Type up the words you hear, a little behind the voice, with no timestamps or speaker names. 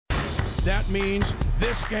That means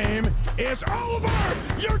this game is over.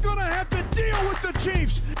 You're going to have to deal with the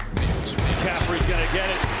Chiefs. McCaffrey's going to get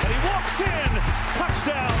it, and he walks in.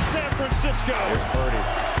 Touchdown, San Francisco. Here's Purdy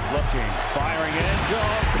looking, firing end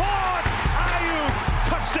zone. Caught! Ayuk,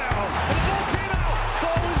 touchdown. And the ball came out.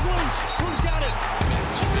 Ball is loose. Who's got it?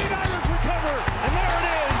 49ers recover, and there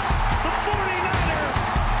it is. The 49ers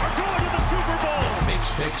are going to the Super Bowl.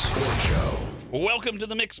 Mikks Pikks Sports Show. Welcome to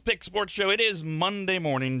the Mikks Pikks Sports Show. It is Monday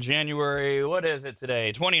morning, January, what is it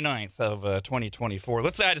today? 29th of 2024.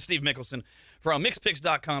 Let's say hi to Steve Mickelson from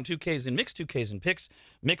MixPix.com. 2Ks in Mix, 2Ks in Picks,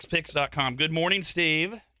 MixPix.com. Good morning,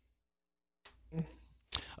 Steve.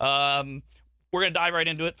 We're going to dive right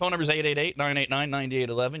into it. Phone number is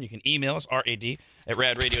 888-989-9811. You can email us,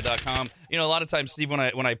 rad@radradio.com. You know, a lot of times, Steve, when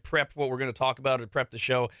I prep what we're going to talk about or prep the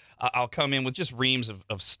show, I'll come in with just reams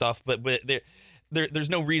of stuff, but there's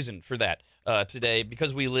no reason for that. Today,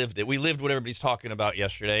 because we lived it. We lived what everybody's talking about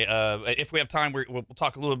yesterday. If we have time, we'll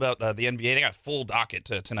talk a little about the NBA. They got a full docket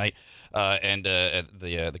tonight, and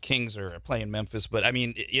the Kings are playing Memphis. But, I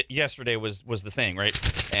mean, yesterday was the thing,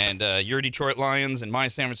 right? And your Detroit Lions and my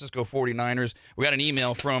San Francisco 49ers. We got an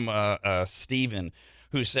email from Steven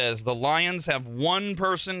who says, the Lions have one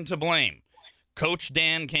person to blame, Coach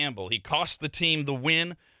Dan Campbell. He cost the team the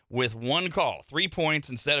win with one call, 3 points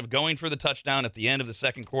instead of going for the touchdown at the end of the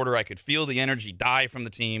second quarter. I could feel the energy die from the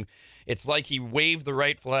team. It's like he waved the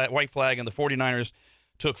white flag, and the 49ers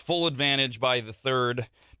took full advantage by the third.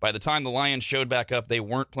 By the time the Lions showed back up, they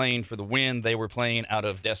weren't playing for the win. They were playing out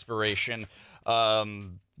of desperation. What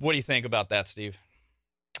do you think about that, Steve?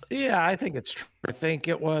 Yeah, I think it's true. I think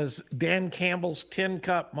it was Dan Campbell's tin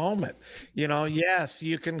cup moment. You know, yes,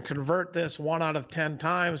 you can convert this 1 out of 10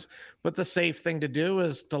 times, but the safe thing to do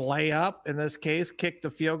is to lay up, in this case, kick the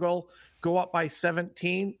field goal, go up by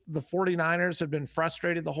 17. The 49ers had been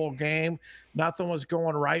frustrated the whole game. Nothing was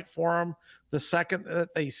going right for them. The second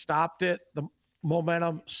that they stopped it, the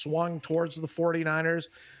momentum swung towards the 49ers.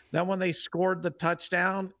 Then when they scored the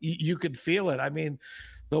touchdown, you could feel it. I mean,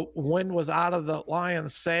 the wind was out of the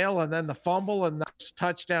Lions' sail, and then the fumble and the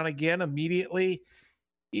touchdown again immediately,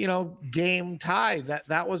 you know, game tied.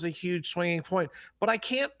 That was a huge swinging point. But I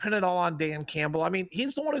can't pin it all on Dan Campbell. I mean,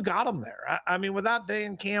 he's the one who got him there. I mean, without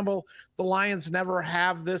Dan Campbell, the Lions never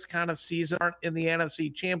have this kind of season. Aren't in the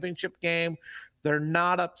NFC Championship game. They're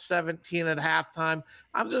not up 17 at halftime.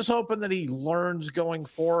 I'm just hoping that he learns going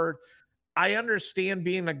forward. I understand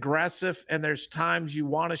being aggressive, and there's times you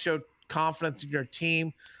want to show confidence in your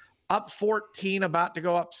team. Up 14, about to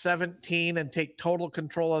go up 17 and take total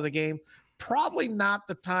control of the game. Probably not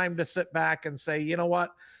the time to sit back and say, you know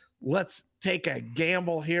what, let's take a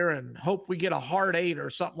gamble here and hope we get a hard 8 or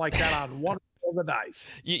something like that on one of the dice.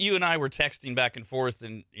 You and I were texting back and forth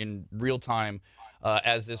in real time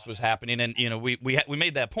as this was happening, and you know we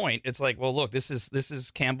made that point. It's like, well, look, this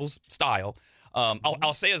is Campbell's style.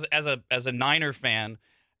 I'll say as a Niner fan,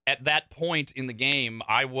 at that point in the game,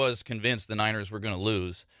 I was convinced the Niners were going to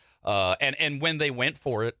lose. And when they went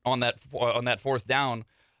for it on that fourth down,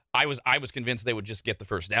 I was convinced they would just get the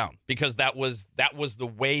first down, because that was the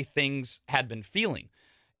way things had been feeling.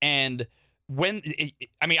 And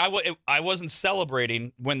I wasn't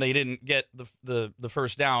celebrating when they didn't get the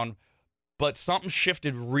first down, but something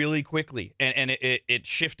shifted really quickly, and it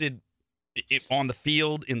shifted on the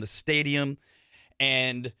field, in the stadium,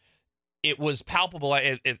 and it was palpable.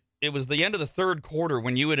 It was the end of the third quarter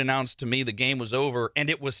when you had announced to me the game was over,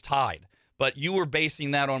 and it was tied. But you were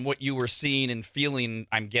basing that on what you were seeing and feeling,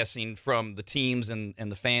 I'm guessing, from the teams and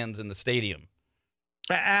the fans in the stadium.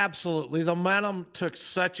 Absolutely. The momentum took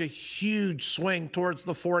such a huge swing towards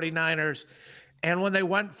the 49ers. And when they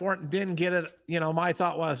went for it and didn't get it, you know, my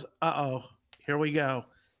thought was, here we go.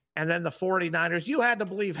 And then the 49ers, you had to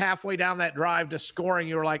believe halfway down that drive to scoring,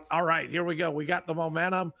 you were like, all right, here we go. We got the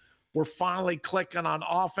momentum. We're finally clicking on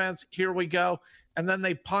offense. Here we go. And then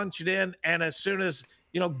they punch it in. And as soon as,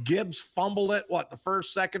 you know, Gibbs fumbled it, the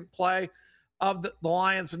second play of the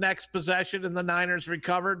Lions' next possession, and the Niners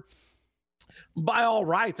recovered. By all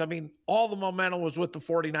rights, I mean, all the momentum was with the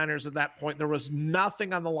 49ers at that point. There was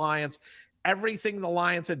nothing on the Lions. Everything the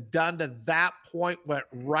Lions had done to that point went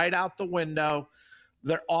right out the window.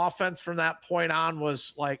 Their offense from that point on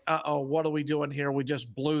was like, what are we doing here? We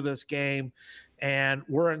just blew this game, and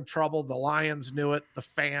we're in trouble. The Lions knew it. The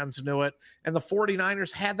fans knew it. And the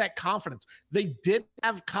 49ers had that confidence. They did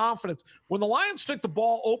have confidence. When the Lions took the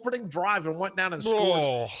ball opening drive and went down and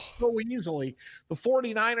scored so easily, the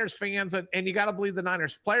 49ers fans, and you got to believe the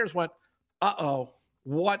Niners players went,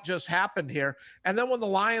 what just happened here? And then when the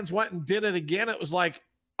Lions went and did it again, it was like,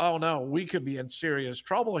 oh, no, we could be in serious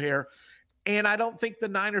trouble here. And I don't think the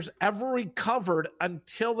Niners ever recovered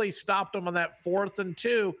until they stopped them on that 4th and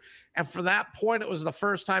 2. And for that point, it was the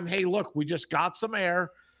first time, hey, look, we just got some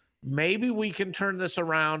air. Maybe we can turn this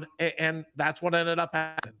around, and that's what ended up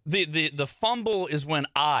happening. The fumble is when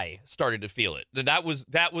I started to feel it. That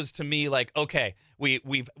was to me like, okay,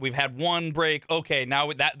 we've had one break. Okay,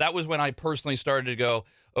 now that was when I personally started to go,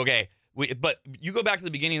 okay. But you go back to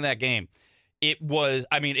the beginning of that game, I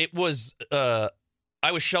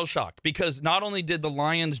was shell-shocked because not only did the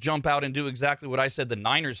Lions jump out and do exactly what I said the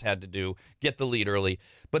Niners had to do, get the lead early,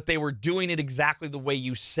 but they were doing it exactly the way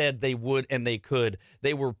you said they would and they could.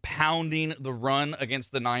 They were pounding the run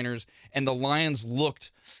against the Niners, and the Lions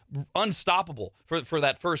looked unstoppable for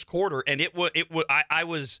that first quarter. And I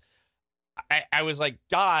was like,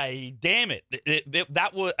 God damn it!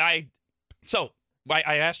 So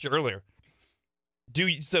I asked you earlier.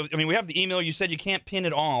 We have the email. You said you can't pin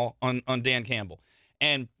it all on Dan Campbell.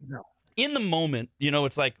 And in the moment,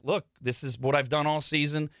 it's like, look, this is what I've done all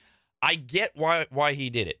season. I get why he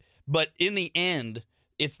did it. But in the end,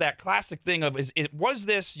 it's that classic thing of, was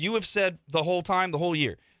this, you have said the whole time, the whole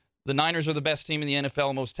year, the Niners are the best team in the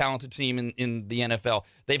NFL, most talented team in the NFL.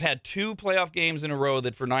 They've had 2 playoff games in a row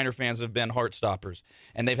that for Niner fans have been heart stoppers,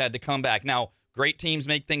 and they've had to come back. Now, great teams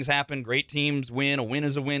make things happen. Great teams win. A win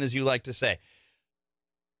is a win, as you like to say.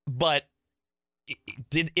 But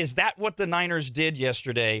is that what the Niners did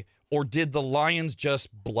yesterday, or did the Lions just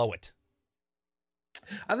blow it?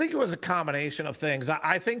 I think it was a combination of things.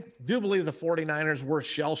 I do believe the 49ers were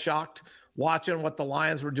shell-shocked watching what the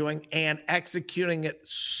Lions were doing and executing it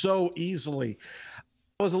so easily.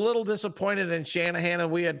 I was a little disappointed in Shanahan, and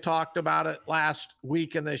we had talked about it last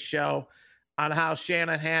week in this show on how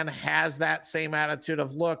Shanahan has that same attitude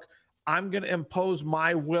of, look, I'm going to impose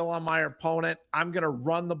my will on my opponent. I'm going to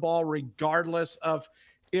run the ball regardless of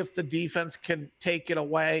if the defense can take it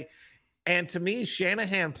away. And to me,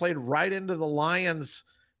 Shanahan played right into the Lions,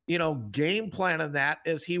 game plan in that,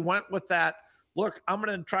 as he went with that, look, I'm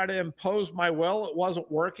going to try to impose my will. It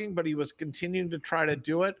wasn't working, but he was continuing to try to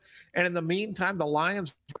do it. And in the meantime, the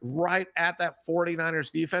Lions right at that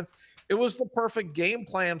 49ers defense. It was the perfect game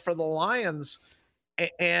plan for the Lions.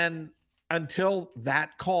 And until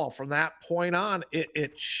that call, from that point on,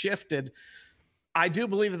 it shifted. I do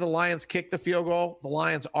believe that the Lions kicked the field goal. The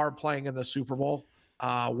Lions are playing in the Super Bowl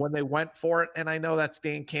when they went for it. And I know that's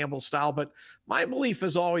Dan Campbell's style, but my belief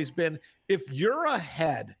has always been, if you're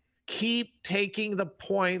ahead, keep taking the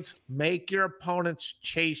points, make your opponents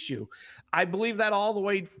chase you. I believe that all the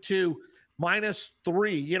way to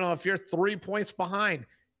 -3. If you're 3 points behind,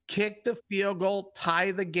 kick the field goal,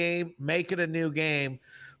 tie the game, make it a new game.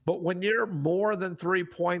 But when you're more than 3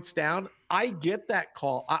 points down, I get that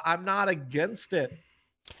call. I'm not against it.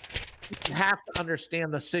 You have to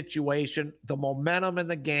understand the situation, the momentum in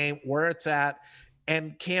the game, where it's at.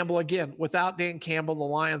 And Campbell, again, without Dan Campbell, the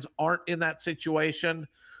Lions aren't in that situation.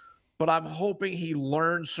 But I'm hoping he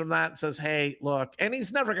learns from that and says, hey, look, and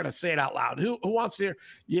he's never going to say it out loud. Who wants to hear,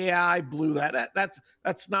 yeah, I blew that.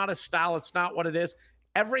 That's not his style. It's not what it is.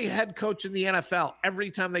 Every head coach in the NFL,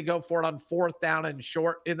 every time they go for it on 4th down and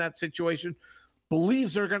short in that situation,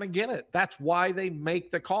 believes they're going to get it. That's why they make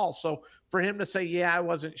the call. So for him to say, yeah, I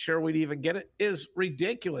wasn't sure we'd even get it, is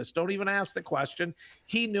ridiculous. Don't even ask the question.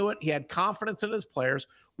 He knew it. He had confidence in his players,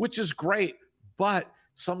 which is great. But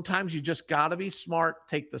sometimes you just got to be smart,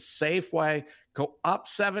 take the safe way, go up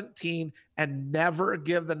 17, and never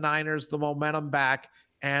give the Niners the momentum back.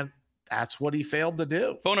 And that's what he failed to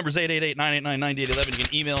do. Phone number is 888-989-9811. You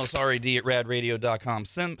can email us, rad@radradio.com.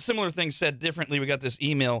 Similar things said differently. We got this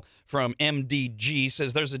email from MDG.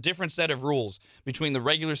 Says there's a different set of rules between the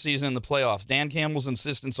regular season and the playoffs. Dan Campbell's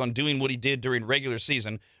insistence on doing what he did during regular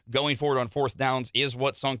season, going forward on 4th downs, is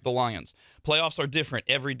what sunk the Lions. Playoffs are different.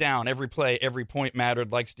 Every down, every play, every point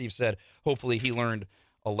mattered. Like Steve said, hopefully he learned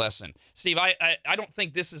a lesson. Steve, I don't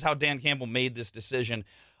think this is how Dan Campbell made this decision.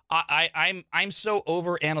 I'm so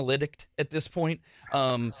over analytic at this point.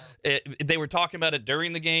 They were talking about it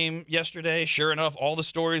during the game yesterday. Sure enough, all the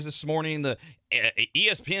stories this morning, the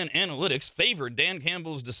ESPN analytics favored Dan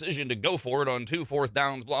Campbell's decision to go for it on 2 4th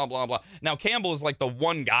downs, blah, blah, blah. Now, Campbell is like the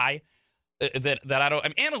one guy that I don't. I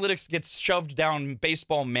mean, analytics gets shoved down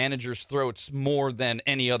baseball managers' throats more than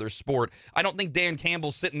any other sport. I don't think Dan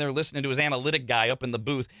Campbell's sitting there listening to his analytic guy up in the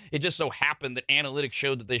booth. It just so happened that analytics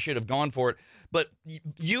showed that they should have gone for it. But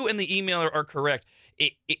you and the emailer are correct.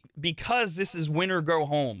 Because this is win or go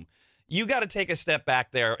home, you got to take a step back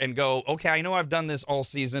there and go, okay, I know I've done this all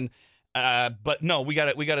season, but no, we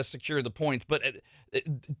got to secure the points. But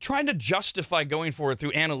trying to justify going for it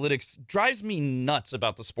through analytics drives me nuts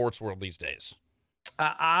about the sports world these days.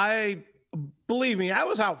 I believe me, I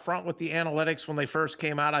was out front with the analytics when they first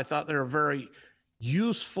came out. I thought they were very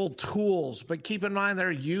useful tools, but keep in mind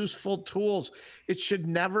they're useful tools. It should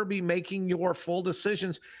never be making your full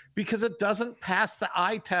decisions because it doesn't pass the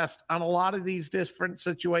eye test on a lot of these different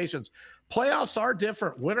situations. Playoffs are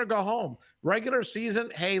different. Win or go home. Regular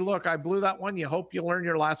season, hey, look, I blew that one. You hope you learn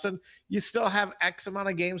your lesson. You still have X amount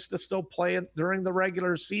of games to still play during the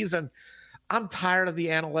regular season. I'm tired of the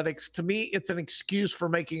analytics. To me, it's an excuse for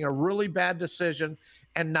making a really bad decision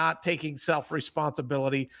and not taking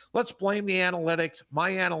self-responsibility. Let's blame the analytics.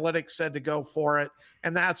 My analytics said to go for it,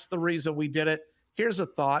 and that's the reason we did it. Here's a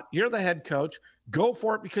thought. You're the head coach. Go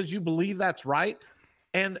for it because you believe that's right,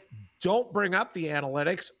 and don't bring up the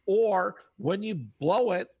analytics. Or when you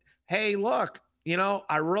blow it, hey, look,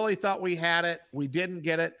 I really thought we had it. We didn't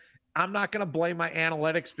get it. I'm not going to blame my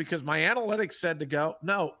analytics because my analytics said to go.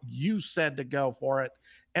 No, you said to go for it.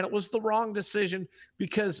 And it was the wrong decision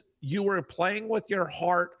because you were playing with your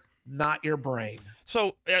heart, not your brain.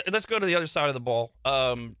 So let's go to the other side of the ball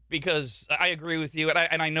because I agree with you.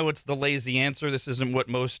 And I know it's the lazy answer. This isn't what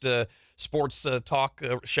most sports talk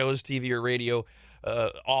shows, TV or radio,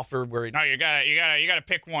 offer where no, you gotta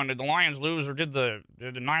pick one. Did the Lions lose or did the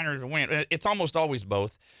Niners win? It's almost always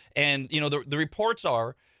both. And the reports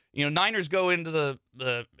are, Niners go into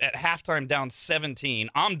the at halftime down 17.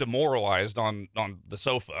 I'm demoralized on the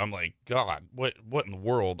sofa. I'm like, God, what in the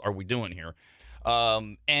world are we doing here?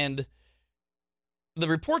 And the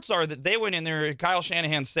reports are that they went in there. Kyle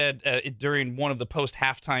Shanahan said during one of the post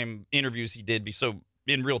halftime interviews he did, so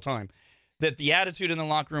in real time, that the attitude in the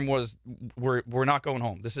locker room was, we're not going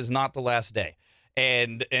home. This is not the last day.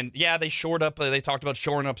 And yeah, they shored up. They talked about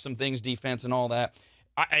shoring up some things, defense and all that.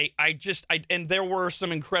 And there were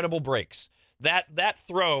some incredible breaks. That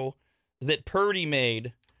throw that Purdy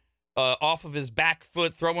made off of his back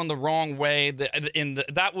foot, throwing the wrong way,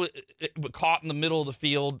 that was caught in the middle of the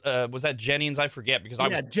field. Was that Jennings? I forget because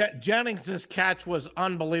Jennings' catch was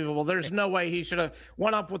unbelievable. There's no way he should have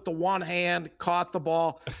went up with the one hand, caught the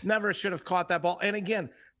ball. Never should have caught that ball. And again,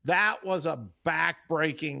 that was a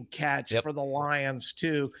back-breaking catch for the Lions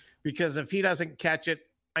too, because if he doesn't catch it,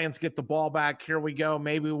 Lions get the ball back. Here we go.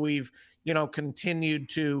 Maybe we've, continued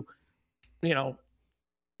to,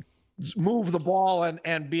 move the ball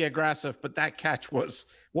and be aggressive. But that catch was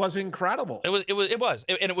incredible. It was.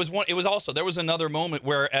 It was also, there was another moment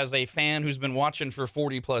where, as a fan who's been watching for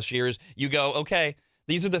 40 plus years, you go, okay,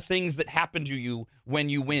 these are the things that happen to you when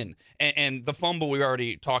you win. And the fumble we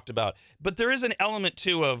already talked about. But there is an element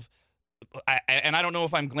too of, and I don't know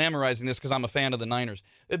if I'm glamorizing this because I'm a fan of the Niners,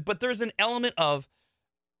 but there's an element of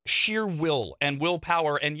sheer will and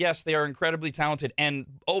willpower, and yes, they are incredibly talented. And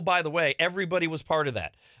oh, by the way, everybody was part of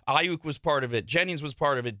that. Ayuk was part of it. Jennings was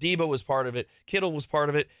part of it. Debo was part of it. Kittle was part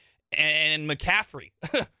of it, and McCaffrey,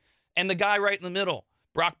 and the guy right in the middle,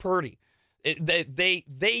 Brock Purdy.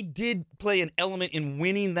 They did play an element in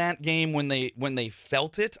winning that game when they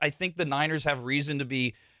felt it. I think the Niners have reason to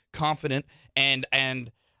be confident, and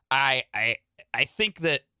I think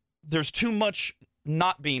that there's too much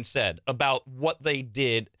not being said about what they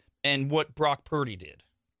did and what Brock Purdy did.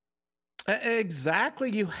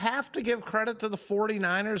 Exactly. You have to give credit to the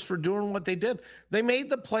 49ers for doing what they did. They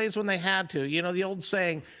made the plays when they had to. The old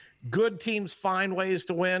saying, good teams find ways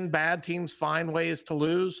to win, bad teams find ways to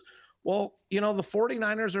lose. Well, the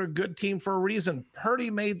 49ers are a good team for a reason.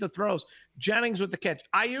 Purdy made the throws. Jennings with the catch.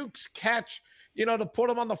 Ayuk's catch, to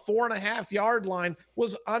put him on the 4.5-yard line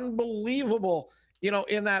was unbelievable.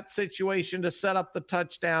 In that situation to set up the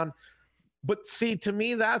touchdown. But see, to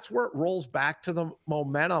me, that's where it rolls back to the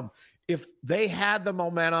momentum. If they had the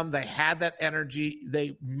momentum, they had that energy,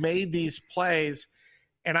 they made these plays.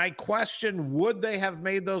 And I question, would they have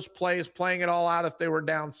made those plays playing it all out if they were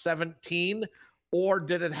down 17? Or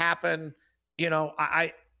did it happen?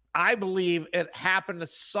 I believe it happened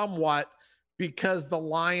somewhat because the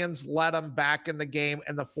Lions let them back in the game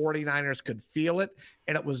and the 49ers could feel it,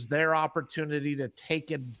 and it was their opportunity to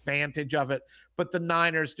take advantage of it. But the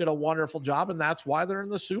Niners did a wonderful job, and that's why they're in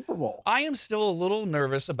the Super Bowl. I am still a little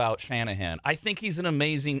nervous about Shanahan. I think he's an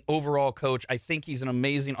amazing overall coach. I think he's an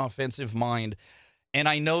amazing offensive mind. And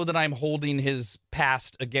I know that I'm holding his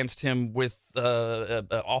past against him with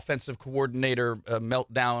offensive coordinator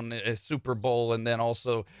meltdown, a Super Bowl, and then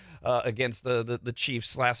also against the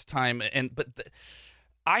Chiefs last time.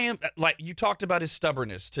 I am, like you talked about, his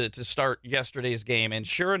stubbornness to start yesterday's game, and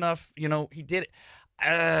sure enough, he did it.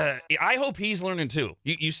 I hope he's learning too.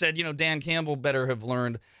 You said Dan Campbell better have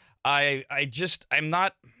learned. I'm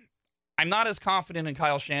not as confident in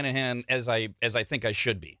Kyle Shanahan as I think I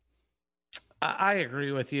should be. I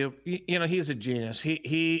agree with you. He's a genius.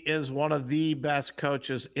 He is one of the best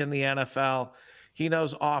coaches in the NFL. He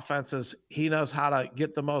knows offenses. He knows how to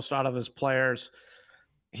get the most out of his players.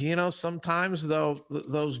 Sometimes though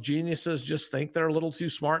those geniuses just think they're a little too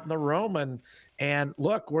smart in the room, and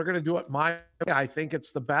look, we're going to do it my way. I think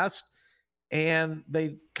it's the best, and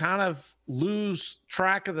they kind of lose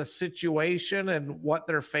track of the situation and what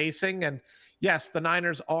they're facing. And yes, the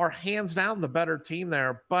Niners are hands down the better team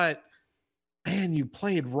there, but man, you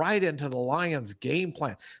played right into the Lions' game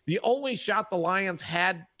plan. The only shot the Lions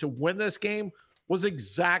had to win this game was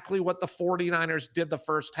exactly what the 49ers did the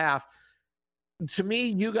first half. To me,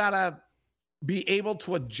 you got to be able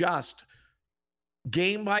to adjust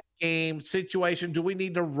game by game situation. Do we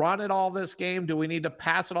need to run it all this game? Do we need to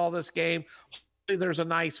pass it all this game? Hopefully there's a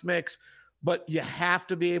nice mix, but you have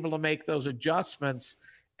to be able to make those adjustments.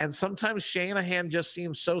 And sometimes Shanahan just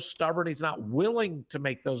seems so stubborn. He's not willing to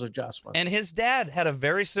make those adjustments. And his dad had a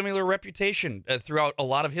very similar reputation throughout a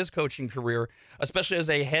lot of his coaching career, especially as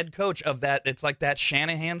a head coach of that. It's like that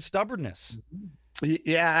Shanahan stubbornness.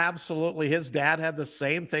 Yeah, absolutely. His dad had the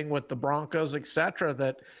same thing with the Broncos, et cetera,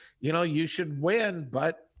 that, you should win,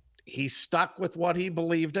 but he stuck with what he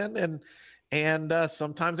believed in. And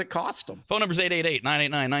sometimes it cost him. Phone number's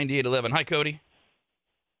 888-989-9811. Hi, Cody.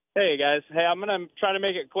 Hey, guys. Hey, I'm going to try to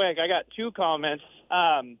make it quick. I got two comments.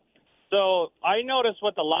 So I noticed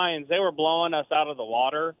with the Lions, they were blowing us out of the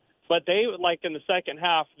water, but they, like in the second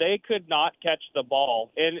half, they could not catch the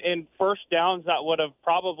ball. In first downs, that would have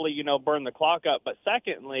probably, burned the clock up. But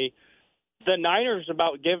secondly, the Niners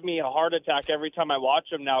about give me a heart attack every time I watch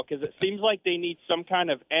them now because it seems like they need some kind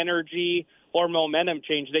of energy or momentum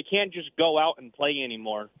change. They can't just go out and play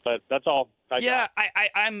anymore. But that's all I got.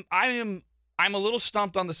 I'm a little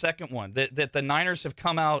stumped on the second one, that the Niners have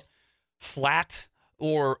come out flat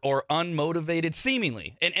or unmotivated,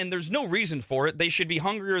 seemingly. And there's no reason for it. They should be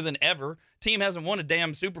hungrier than ever. Team hasn't won a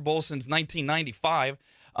damn Super Bowl since 1995.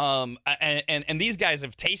 And these guys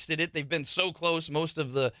have tasted it. They've been so close most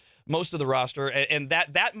of the roster. And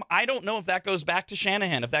that I don't know if that goes back to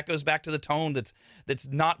Shanahan, if that goes back to the tone that's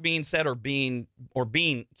not being said or being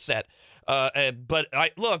set. But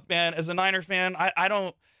look, man, as a Niner fan, I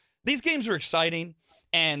don't. These games are exciting,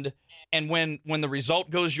 and when the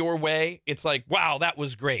result goes your way, it's like, wow, that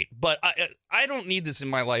was great. But I don't need this in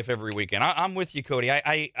my life every weekend. I'm with you, Cody.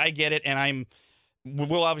 I get it, and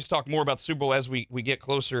we'll obviously talk more about the Super Bowl as we get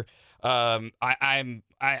closer. They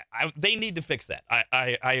need to fix that.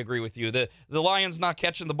 I agree with you. The Lions not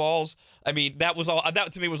catching the balls. I mean, that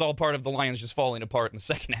to me was all part of the Lions just falling apart in the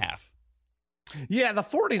second half. Yeah, the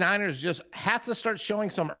 49ers just have to start showing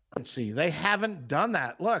some urgency. They haven't done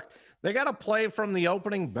that. Look, they got to play from the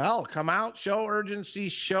opening bell. Come out, show urgency,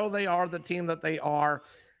 show they are the team that they are.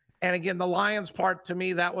 And again, the Lions part, to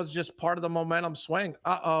me, that was just part of the momentum swing.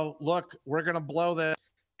 Look, we're going to blow this.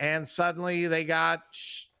 And suddenly they got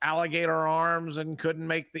alligator arms and couldn't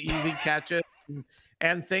make the easy catches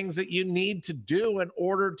and things that you need to do in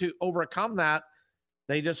order to overcome that.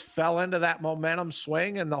 They just fell into that momentum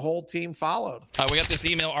swing, and the whole team followed. We got this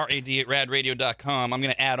email, rad@radradio.com. I'm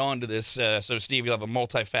going to add on to this. So, Steve, you'll have a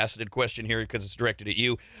multifaceted question here because it's directed at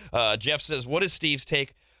you. Jeff says, what is Steve's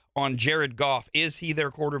take on Jared Goff? Is he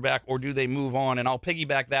their quarterback, or do they move on? And I'll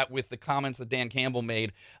piggyback that with the comments that Dan Campbell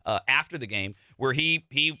made after the game, where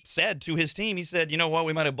he said to his team, he said, you know what,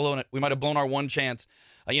 we might have blown it. We might have blown our one chance.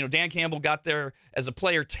 Dan Campbell got there as a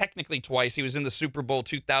player technically twice. He was in the Super Bowl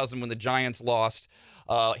 2000 when the Giants lost.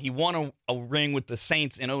 He won a ring with the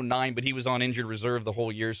Saints in 2009, but he was on injured reserve the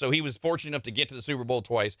whole year. So he was fortunate enough to get to the Super Bowl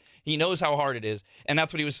twice. He knows how hard it is, and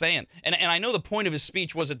that's what he was saying. And I know the point of his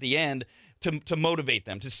speech was at the end to motivate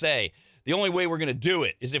them, to say, the only way we're going to do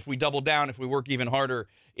it is if we double down, if we work even harder,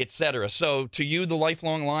 etc. So to you, the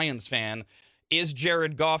lifelong Lions fan, is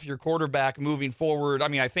Jared Goff your quarterback moving forward? I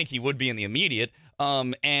mean, I think he would be in the immediate.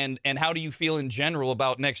 And how do you feel in general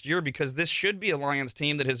about next year? Because this should be a Lions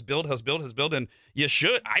team that has built, and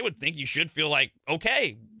I would think you should feel like,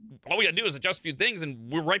 okay, all we got to do is adjust a few things, and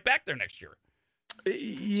we're right back there next year.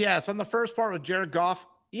 Yes, on the first part with Jared Goff,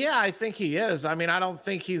 yeah, I think he is. I mean, I don't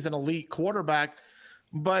think he's an elite quarterback,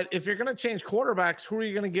 but if you're going to change quarterbacks, who are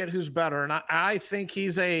you going to get who's better? And I think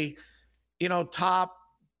he's a, top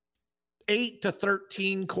 8 to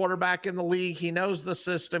 13 quarterback in the league. He knows the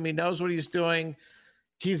system. He knows what he's doing.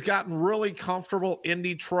 He's gotten really comfortable in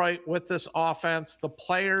Detroit with this offense. The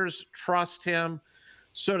players trust him.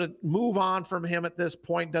 So to move on from him at this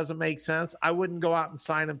point doesn't make sense. I wouldn't go out and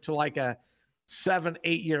sign him to like a 7-8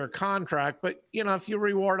 year contract. But, if you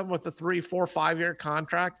reward him with a 3, 4, 5 year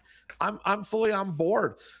contract, I'm fully on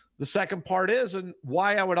board. The second part is, and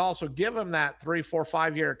why I would also give him that 3, 4,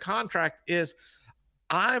 5-year contract is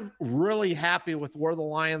I'm really happy with where the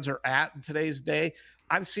Lions are at in today's day.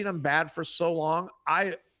 I've seen them bad for so long.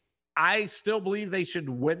 I still believe they should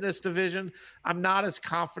win this division. I'm not as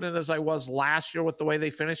confident as I was last year with the way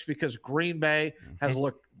they finished because Green Bay has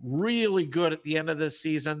looked really good at the end of this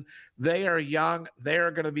season. They are young. They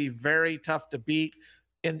are going to be very tough to beat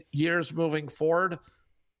in years moving forward.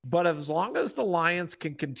 But as long as the Lions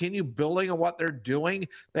can continue building on what they're doing,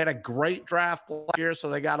 they had a great draft last year, so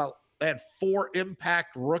they had 4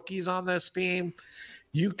 impact rookies on this team.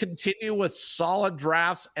 You continue with solid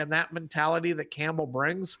drafts and that mentality that Campbell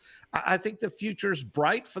brings. I think the future's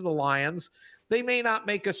bright for the Lions. They may not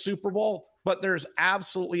make a Super Bowl, but there's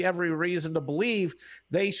absolutely every reason to believe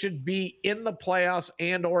they should be in the playoffs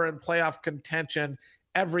and or in playoff contention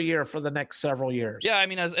every year for the next several years. Yeah, I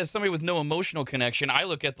mean, as somebody with no emotional connection, I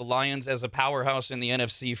look at the Lions as a powerhouse in the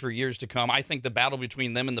NFC for years to come. I think the battle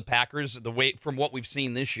between them and the Packers, from what we've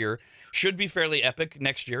seen this year, should be fairly epic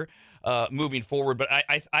next year moving forward. But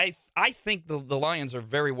I think the Lions are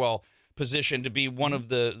very well positioned to be one of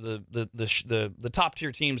the top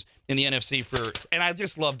tier teams in the NFC and I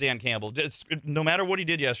just love Dan Campbell. No matter what he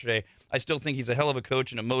did yesterday, I still think he's a hell of a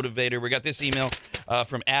coach and a motivator. We got this email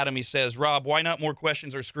from Adam. He says, Rob, why not more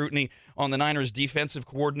questions or scrutiny on the Niners defensive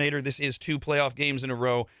coordinator? This is 2 playoff games in a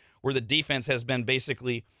row where the defense has been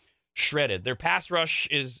basically shredded. Their pass rush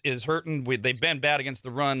is hurting. They've been bad against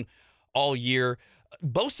the run all year.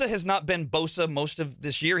 Bosa has not been Bosa most of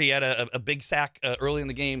this year. He had a big sack early in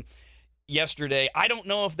the game yesterday. I don't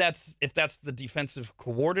know if that's the defensive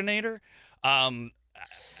coordinator,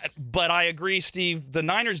 but I agree, Steve. The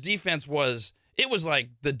Niners' defense was like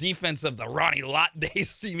the defense of the Ronnie Lott days,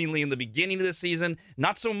 seemingly in the beginning of the season.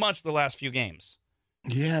 Not so much the last few games.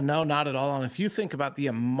 Yeah, no, not at all. And if you think about the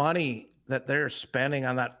money that they're spending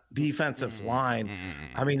on that defensive line,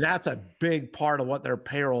 I mean, that's a big part of what their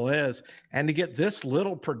payroll is. And to get this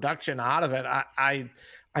little production out of it, I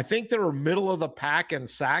think they were middle of the pack in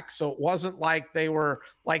sacks, so it wasn't like they were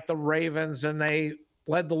like the Ravens and they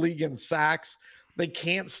led the league in sacks. They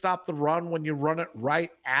can't stop the run when you run it right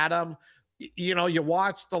at them. You know, you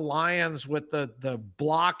watch the Lions with the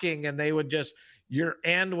blocking and they would just, your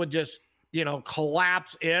end would just,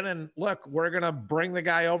 collapse in and look, we're going to bring the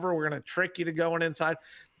guy over. We're going to trick you to going inside.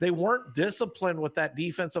 They weren't disciplined with that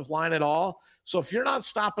defensive line at all. So if you're not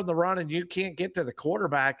stopping the run and you can't get to the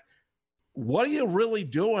quarterback, what are you really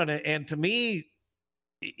doing? And to me,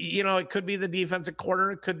 it could be the defensive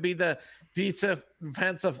coordinator, it could be the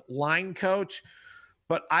defensive line coach,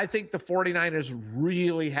 but I think the 49ers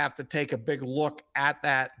really have to take a big look at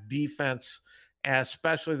that defense,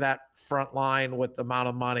 especially that front line with the amount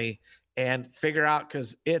of money, and figure out,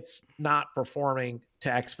 because it's not performing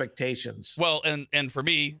to expectations. Well, and for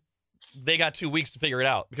me, they got 2 weeks to figure it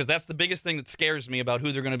out, because that's the biggest thing that scares me about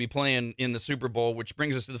who they're going to be playing in the Super Bowl, which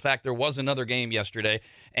brings us to the fact there was another game yesterday,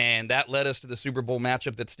 and that led us to the Super Bowl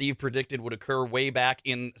matchup that Steve predicted would occur way back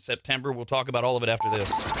in September. We'll talk about all of it after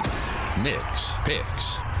this. Mikks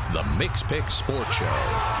Pikks, the Mikks Pikks Sports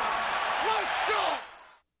Show.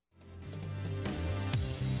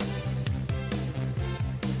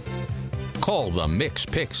 Call the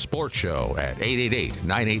Mikks Pikks Sports Show at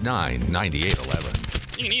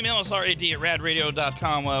 888-989-9811. You can email us, rad at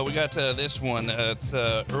radradio.com. We got this one. It's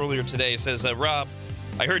earlier today. It says, Rob,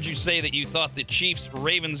 I heard you say that you thought the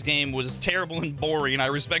Chiefs-Ravens game was terrible and boring. I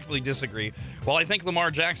respectfully disagree. While I think Lamar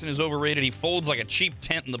Jackson is overrated, he folds like a cheap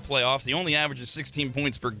tent in the playoffs. He only averages 16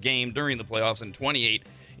 points per game during the playoffs and 28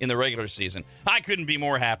 in the regular season. I couldn't be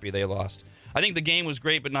more happy they lost. I think the game was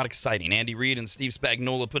great but not exciting. Andy Reid and Steve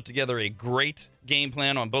Spagnuolo put together a great game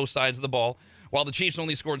plan on both sides of the ball. While the Chiefs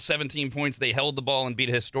only scored 17 points, they held the ball and beat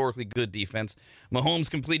a historically good defense.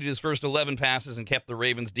 Mahomes completed his first 11 passes and kept the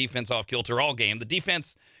Ravens' defense off kilter all game. The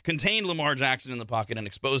defense contained Lamar Jackson in the pocket and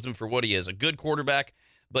exposed him for what he is, a good quarterback,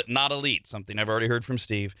 but not elite, something I've already heard from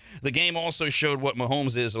Steve. The game also showed what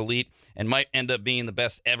Mahomes is, elite, and might end up being the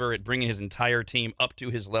best ever at bringing his entire team up to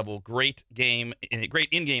his level. Great game, great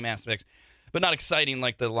in-game aspects, but not exciting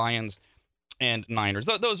like the Lions and Niners.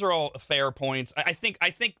 Those are all fair points. I think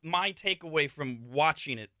my takeaway from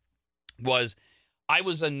watching it was I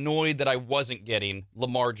was annoyed that I wasn't getting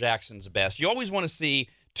Lamar Jackson's best. You always want to see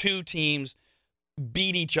two teams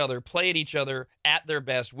beat each other, play at each other at their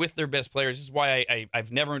best with their best players. This is why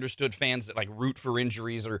I've never understood fans that like root for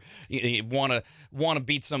injuries or want to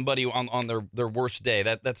beat somebody on their worst day.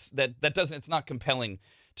 That doesn't, it's not compelling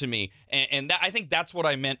to me, and that, I think that's what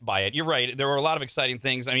I meant by it. You're right. There were a lot of exciting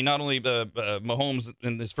things. I mean, not only Mahomes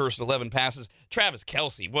in his first 11 passes, Travis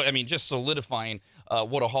Kelce. I mean, just solidifying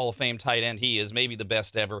what a Hall of Fame tight end he is, maybe the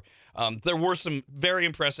best ever. There were some very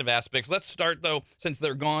impressive aspects. Let's start, though, since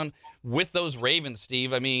they're gone, with those Ravens,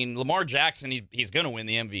 Steve. I mean, Lamar Jackson, he's going to win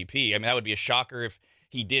the MVP. I mean, that would be a shocker if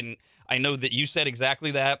he didn't. I know that you said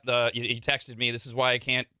exactly that. You texted me, this is why I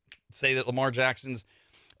can't say that Lamar Jackson's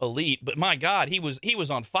elite, but my God, he was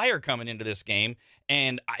on fire coming into this game,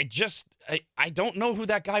 and I don't know who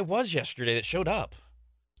that guy was yesterday that showed up.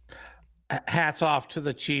 Hats off to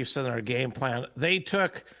the Chiefs and their game plan. They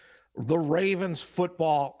took the Ravens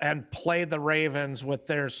football and played the Ravens with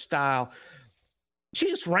their style.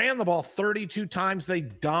 Chiefs ran the ball 32 times. They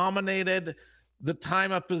dominated the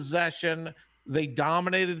time of possession. They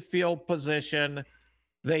dominated field position.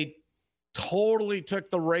 They totally took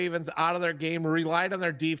the Ravens out of their game, relied on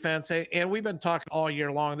their defense. And we've been talking all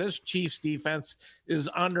year long. This Chiefs defense is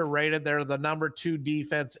underrated. They're the number 2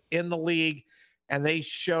 defense in the league, and they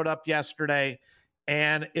showed up yesterday,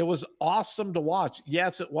 and it was awesome to watch.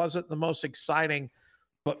 Yes, it wasn't the most exciting,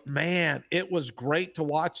 but man, it was great to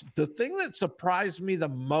watch. The thing that surprised me the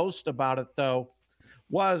most about it, though,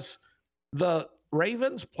 was the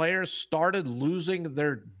Ravens players started losing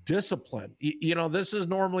their discipline. You know, this is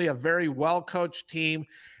normally a very well-coached team,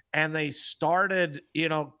 and they started,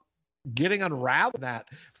 getting unraveled that.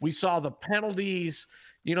 We saw the penalties,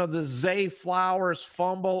 the Zay Flowers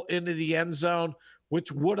fumble into the end zone,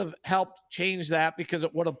 which would have helped change that because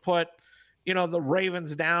it would have put, the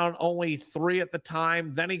Ravens down only 3 at the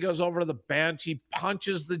time. Then he goes over to the bench. He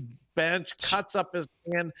punches the bench, cuts up his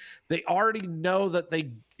hand. They already know that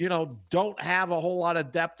they, don't have a whole lot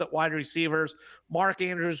of depth at wide receivers. Mark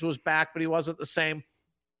Andrews was back, but he wasn't the same.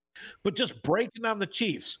 But just breaking down the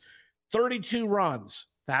Chiefs, 32 runs.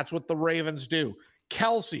 That's what the Ravens do.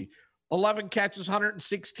 Kelsey, 11 catches,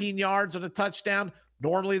 116 yards and a touchdown.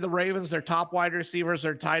 Normally the Ravens, their top wide receivers,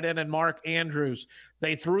 their tight end and Mark Andrews.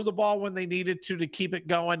 They threw the ball when they needed to keep it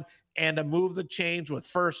going and to move the chains with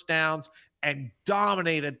first downs and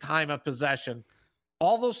dominated time of possession.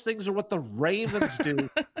 All those things are what the Ravens do.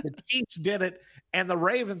 The Chiefs did it, and the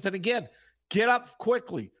Ravens, and again, get up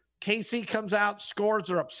quickly. KC comes out, scores,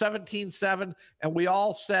 they're up 17-7, and we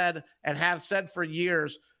all said and have said for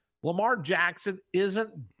years, Lamar Jackson isn't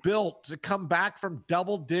built to come back from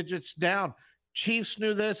double digits down. Chiefs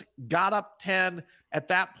knew this, got up 10. At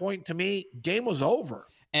that point, to me, game was over.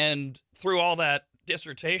 And through all that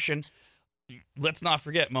dissertation, let's not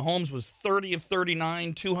forget, Mahomes was 30 of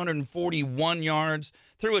 39, 241 yards,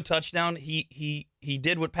 threw a touchdown. He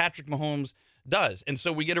did what Patrick Mahomes does. And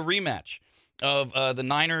so we get a rematch of the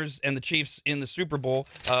Niners and the Chiefs in the Super Bowl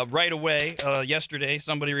right away. Yesterday,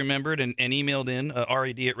 somebody remembered and emailed in,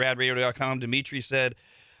 rad@radradio.com. Dimitri said,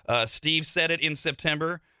 Steve said it in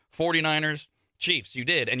September, 49ers, Chiefs. You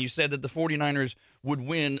did. And you said that the 49ers would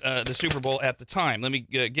win the Super Bowl at the time. Let me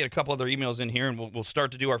get a couple other emails in here, and we'll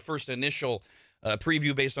start to do our first initial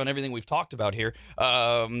preview based on everything we've talked about here.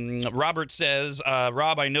 Robert says,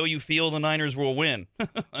 Rob, I know you feel the Niners will win.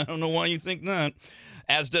 I don't know why you think that.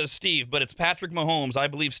 As does Steve, but it's Patrick Mahomes. I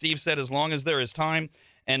believe Steve said as long as there is time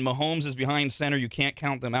and Mahomes is behind center, you can't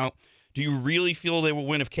count them out. Do you really feel they will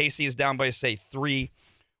win if KC is down by, say, 3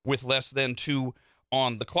 with less than 2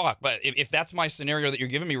 on the clock? But if that's my scenario that you're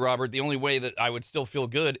giving me, Robert, the only way that I would still feel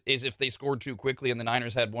good is if they scored too quickly and the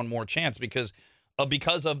Niners had one more chance because of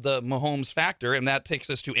the Mahomes factor. And that takes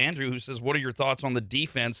us to Andrew, who says, what are your thoughts on the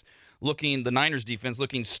defense the Niners defense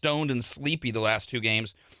looking stoned and sleepy the last 2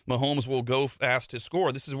 games? Mahomes will go fast to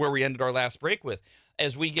score. This is where we ended our last break with.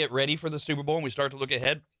 As we get ready for the Super Bowl and we start to look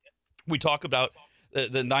ahead, we talk about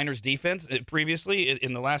the Niners defense previously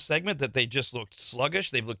in the last segment, that they just looked sluggish.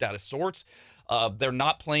 They've looked out of sorts. They're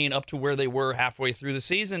not playing up to where they were halfway through the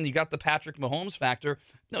season. You got the Patrick Mahomes factor.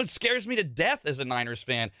 No, it scares me to death as a Niners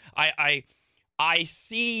fan. I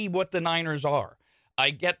see what the Niners are. I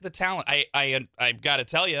get the talent. I've got to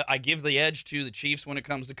tell you, I give the edge to the Chiefs when it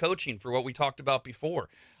comes to coaching for what we talked about before.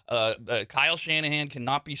 Kyle Shanahan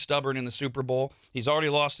cannot be stubborn in the Super Bowl. He's already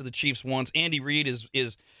lost to the Chiefs once. Andy Reid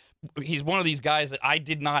he's one of these guys that I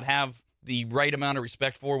did not have the right amount of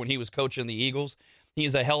respect for when he was coaching the Eagles. He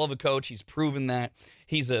is a hell of a coach. He's proven that.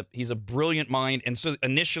 He's a brilliant mind. And so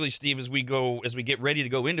initially, Steve, as we get ready to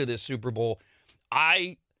go into this Super Bowl,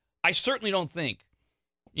 I certainly don't think,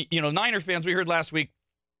 Niner fans, we heard last week,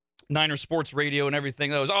 Niner sports radio and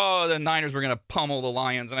everything, that was, the Niners were going to pummel the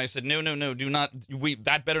Lions. And I said, no, do not,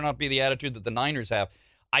 that better not be the attitude that the Niners have.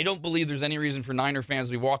 I don't believe there's any reason for Niner fans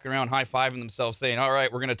to be walking around high-fiving themselves saying, all right,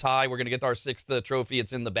 we're going to tie, we're going to get our 6th trophy,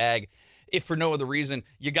 it's in the bag. If for no other reason,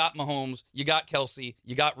 you got Mahomes, you got Kelsey,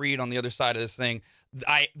 you got Reed on the other side of this thing.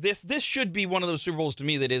 This should be one of those Super Bowls to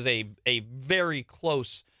me that is a very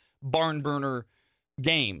close barn burner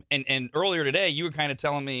game. And earlier today, you were kind of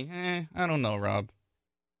telling me, I don't know, Rob.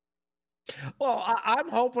 Well, I'm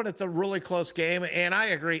hoping it's a really close game, and I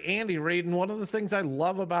agree. Andy Reid, and one of the things I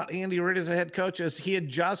love about Andy Reid as a head coach is he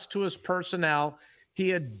adjusts to his personnel.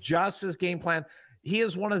 He adjusts his game plan. He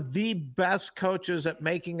is one of the best coaches at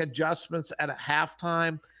making adjustments at a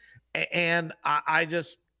halftime. And I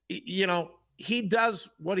just, he does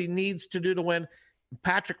what he needs to do to win.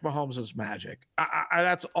 Patrick Mahomes is magic.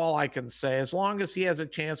 That's all I can say. As long as he has a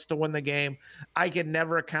chance to win the game, I can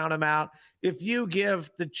never count him out. If you give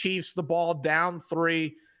the Chiefs the ball down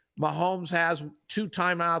 3, Mahomes has 2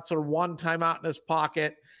 timeouts or 1 timeout in his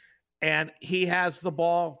pocket, and he has the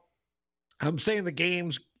ball. I'm saying the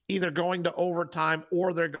game's either going to overtime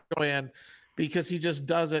or they're going in, because he just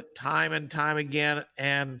does it time and time again.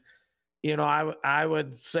 And, I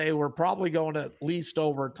would say we're probably going to at least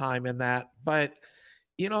overtime in that. But,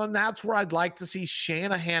 and that's where I'd like to see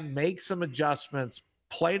Shanahan make some adjustments,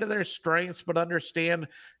 play to their strengths, but understand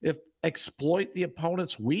exploit the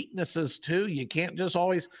opponent's weaknesses too. You can't just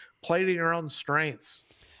always play to your own strengths.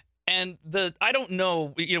 And I don't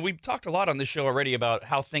know, we've talked a lot on this show already about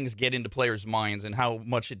how things get into players' minds and how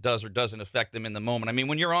much it does or doesn't affect them in the moment. I mean,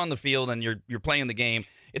 when you're on the field and you're playing the game,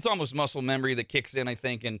 it's almost muscle memory that kicks in, I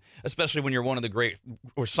think, and especially when you're one of the great,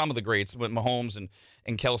 or some of the greats, with Mahomes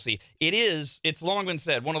and Kelsey. It's long been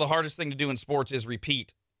said, one of the hardest things to do in sports is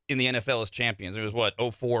repeat in the NFL as champions. It was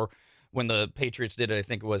 2004 when the Patriots did it, I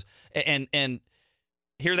think it was. And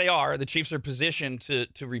here they are. The Chiefs are positioned to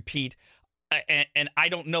repeat. And I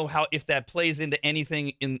don't know if that plays into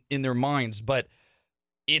anything in their minds, but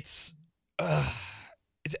to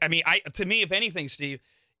me, if anything, Steve,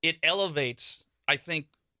 it elevates, I think,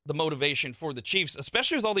 the motivation for the Chiefs,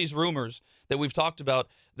 especially with all these rumors that we've talked about,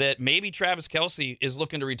 that maybe Travis Kelce is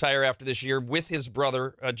looking to retire after this year with his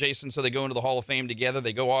brother, Jason, so they go into the Hall of Fame together.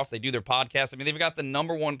 They go off, they do their podcast. I mean, they've got the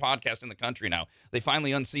 #1 podcast in the country now. They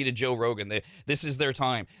finally unseated Joe Rogan. This is their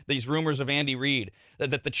time. These rumors of Andy Reid,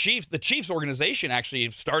 that the Chiefs organization actually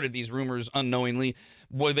started these rumors unknowingly,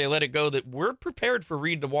 where they let it go, that we're prepared for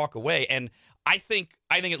Reid to walk away. And I think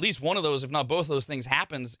at least one of those, if not both of those things,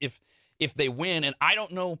 happens if they win. And I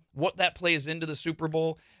don't know what that plays into the Super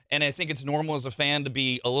Bowl. And I think it's normal as a fan to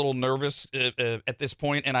be a little nervous at this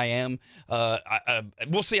point, and I am.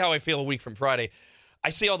 We'll see how I feel a week from Friday. I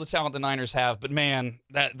see all the talent the Niners have, but man,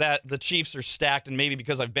 that the Chiefs are stacked, and maybe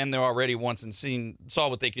because I've been there already once and saw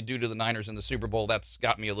what they could do to the Niners in the Super Bowl, that's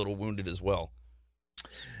got me a little wounded as well.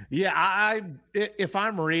 Yeah, if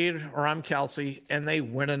I'm Reid or I'm Kelsey and they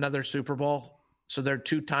win another Super Bowl, so they're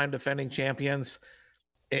 2-time defending champions,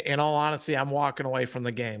 in all honesty, I'm walking away from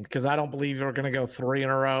the game, because I don't believe you're going to go 3 in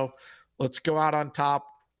a row. Let's go out on top.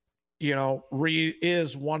 Reid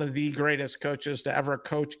is one of the greatest coaches to ever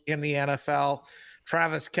coach in the NFL.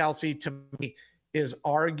 Travis Kelce, to me, is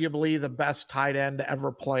arguably the best tight end to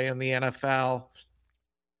ever play in the NFL.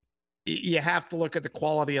 You have to look at the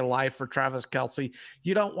quality of life for Travis Kelce.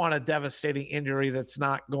 You don't want a devastating injury that's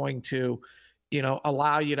not going to,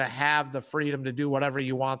 allow you to have the freedom to do whatever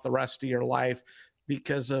you want the rest of your life,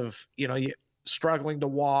 because of, you struggling to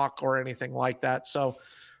walk or anything like that. So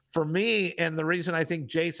for me, and the reason I think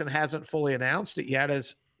Jason hasn't fully announced it yet,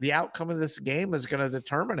 is the outcome of this game is going to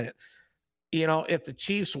determine it. If the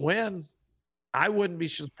Chiefs win, I wouldn't be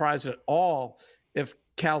surprised at all if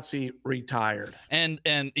Kelce retired. And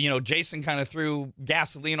Jason kind of threw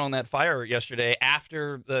gasoline on that fire yesterday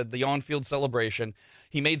after the on-field celebration.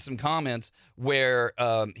 He made some comments where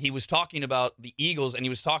he was talking about the Eagles, and he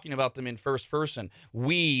was talking about them in first person.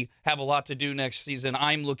 We have a lot to do next season.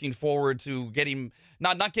 I'm looking forward to getting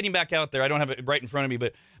not getting back out there. I don't have it right in front of me,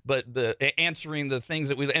 but answering the things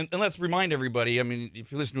that we and let's remind everybody. I mean,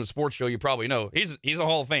 if you listen to a sports show, you probably know he's a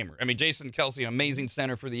Hall of Famer. I mean, Jason Kelce, an amazing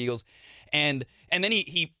center for the Eagles, and then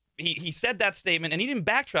he said that statement, and he didn't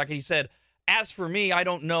backtrack it. He said, as for me, I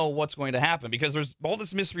don't know what's going to happen, because there's all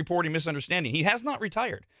this misreporting, misunderstanding. He has not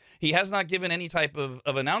retired. He has not given any type of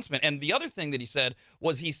announcement. And the other thing that he said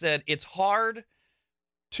it's hard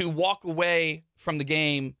to walk away from the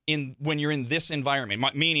game when you're in this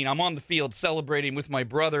environment, meaning I'm on the field celebrating with my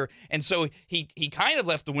brother. And so he kind of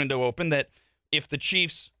left the window open that if the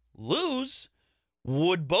Chiefs lose,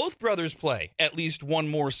 would both brothers play at least one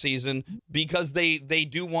more season, because they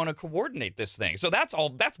do want to coordinate this thing. So that's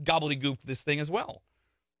gobbledygook, this thing as well.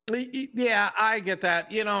 Yeah, I get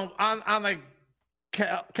that. On the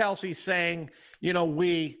Kelce saying,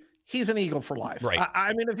 he's an Eagle for life. Right.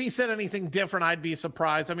 I mean, if he said anything different, I'd be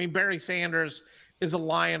surprised. I mean, Barry Sanders is a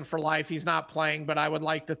Lion for life. He's not playing, but I would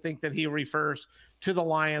like to think that he refers to the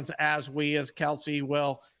Lions as Kelce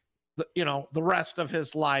will, the rest of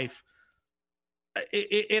his life.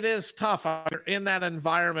 it is tough in that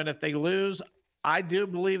environment. If they lose, I do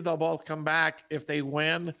believe they'll both come back. If they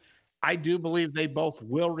win, I do believe they both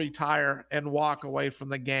will retire and walk away from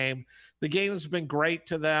the game. The game has been great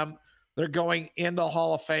to them. They're going into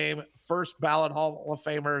Hall of Fame, first ballot Hall of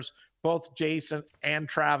Famers, both Jason and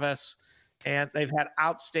Travis, and they've had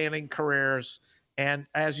outstanding careers. And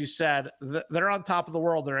as you said, they're on top of the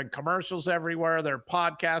world. They're in commercials everywhere. Their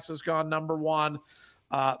podcast has gone number one.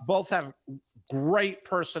 Both have great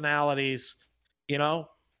personalities.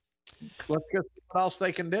 Let's get what else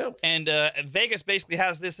they can do. And Vegas basically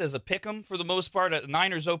has this as a pick'em for the most part.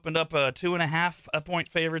 Niners opened up 2.5 point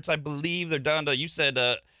favorites, I believe. They're down to, you said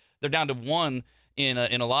they're down to 1 in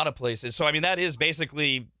a lot of places. So I mean, that is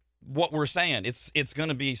basically what we're saying. It's going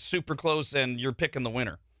to be super close, and you're picking the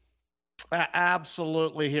winner.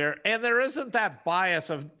 Absolutely here. And there isn't that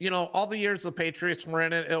bias of, all the years the Patriots were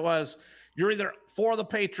in it, it was you're either for the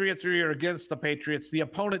Patriots or you're against the Patriots. The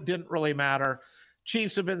opponent didn't really matter.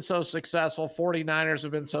 Chiefs have been so successful. 49ers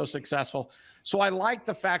have been so successful. So I like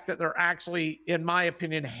the fact that they're actually, in my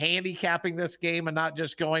opinion, handicapping this game and not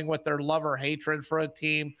just going with their love or hatred for a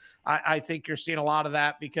team. I think you're seeing a lot of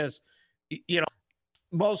that because,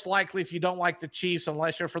 most likely if you don't like the Chiefs,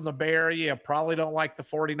 unless you're from the Bay Area, you probably don't like the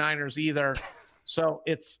 49ers either. So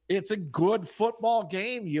it's a good football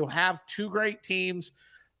game. You have two great teams.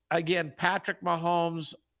 Again, Patrick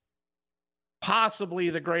Mahomes, possibly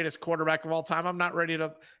the greatest quarterback of all time. I'm not ready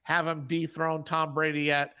to have him dethrone Tom Brady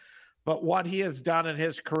yet, but what he has done in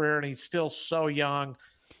his career, and he's still so young,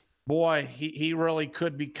 boy, he really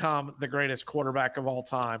could become the greatest quarterback of all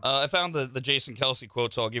time. I found the Jason Kelce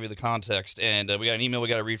quote, so I'll give you the context. And we got an email we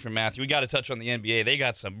got to read from Matthew. We got to touch on the NBA. They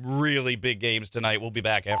got some really big games tonight. We'll be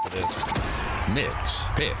back after this.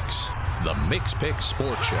 Mikks Pikks, the Mikks Pikks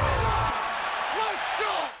Sports Show.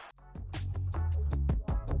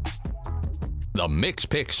 The Mikks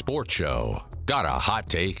Pikks Sports Show. Got a hot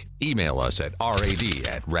take? Email us at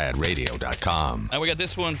rad@radradio.com. We got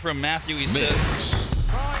this one from Matthew. He says,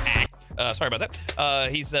 sorry about that.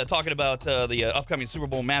 He's talking about the upcoming Super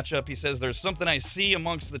Bowl matchup. He says, there's something I see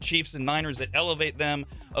amongst the Chiefs and Niners that elevate them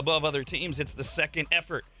above other teams. It's the second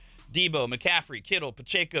effort. Debo, McCaffrey, Kittle,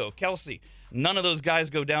 Pacheco, Kelce. None of those guys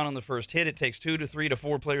go down on the first hit. It takes 2 to 3 to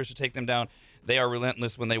 4 players to take them down. They are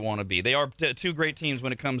relentless when they want to be. They are two great teams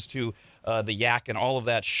when it comes to the yak, and all of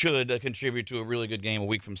that should contribute to a really good game a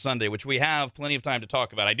week from Sunday, which we have plenty of time to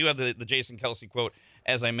talk about. I do have the Jason Kelce quote,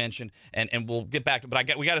 as I mentioned, and we got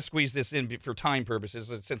to squeeze this in for time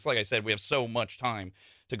purposes, since, like I said, we have so much time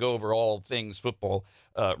to go over all things football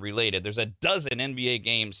related. There's a dozen NBA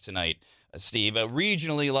games tonight, Steve.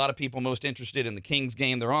 Regionally, a lot of people most interested in the Kings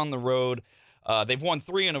game. They're on the road. They've won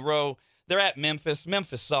 3 in a row. They're at Memphis.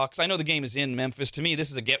 Memphis sucks. I know the game is in Memphis. To me,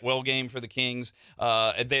 this is a get-well game for the Kings.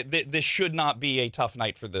 This should not be a tough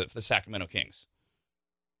night for the Sacramento Kings.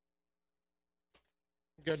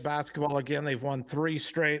 Good basketball again. They've won 3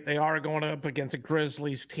 straight. They are going up against a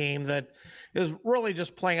Grizzlies team that is really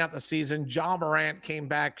just playing out the season. Ja Morant came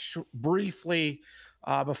back briefly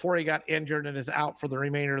before he got injured and is out for the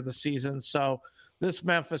remainder of the season. So this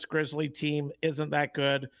Memphis Grizzly team isn't that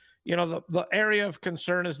good. The area of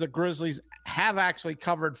concern is the Grizzlies have actually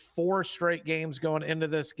covered 4 straight games going into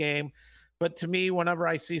this game. But to me, whenever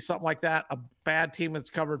I see something like that, a bad team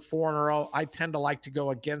that's covered 4 in a row, I tend to like to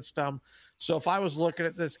go against them. So if I was looking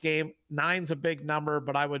at this game, 9's a big number,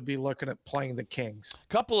 but I would be looking at playing the Kings.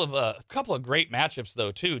 Couple of great matchups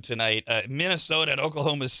though too tonight. Minnesota at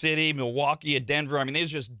Oklahoma City, Milwaukee at Denver. I mean, they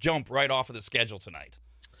just jump right off of the schedule tonight.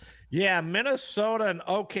 Yeah, Minnesota and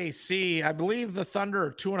OKC. I believe the Thunder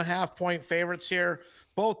are 2.5 point favorites here.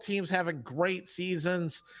 Both teams having great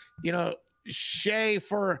seasons. Shea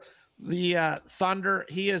for the Thunder,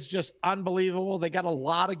 he is just unbelievable. They got a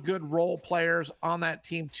lot of good role players on that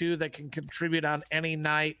team too that can contribute on any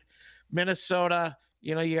night. Minnesota,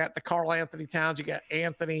 you got the Karl Anthony Towns, you got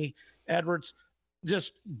Anthony Edwards,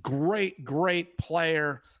 just great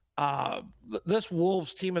player. This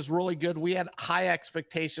Wolves team is really good. We had high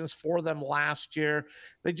expectations for them last year.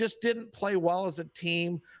 They just didn't play well as a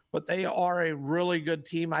team, but they are a really good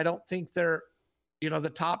team. I don't think they're,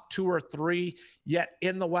 the top 2 or 3 yet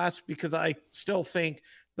in the West, because I still think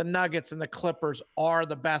the Nuggets and the Clippers are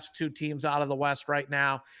the best 2 teams out of the West right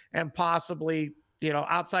now. And possibly,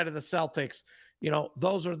 outside of the Celtics,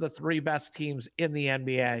 those are the 3 best teams in the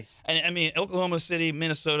NBA. And I mean, Oklahoma City,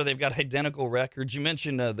 Minnesota, they've got identical records. You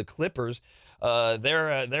mentioned the Clippers.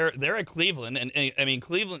 They're at Cleveland, and I mean,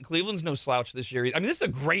 Cleveland's no slouch this year. I mean, this is a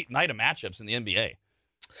great night of matchups in the NBA.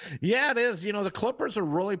 Yeah, it is. You know, the Clippers are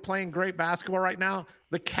really playing great basketball right now.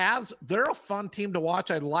 The Cavs, they're a fun team to watch.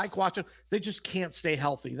 I like watching. They just can't stay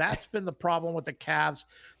healthy. That's been the problem with the Cavs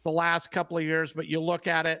the last couple of years. But you look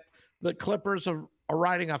at it, the Clippers are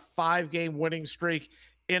riding a 5-game winning streak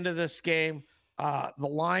into this game. The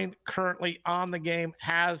line currently on the game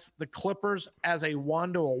has the Clippers as a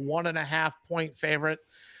 1 to a 1.5 point favorite.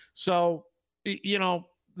 So, you know,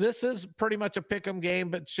 this is pretty much a pick 'em game,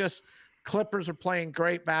 but it's just Clippers are playing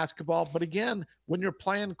great basketball. But again, when you're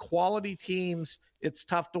playing quality teams, it's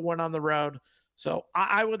tough to win on the road. So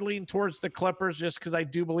I would lean towards the Clippers just because I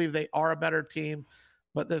do believe they are a better team.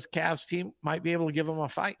 But this Cavs team might be able to give them a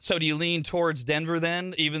fight. So do you lean towards Denver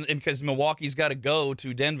then, even because Milwaukee's got to go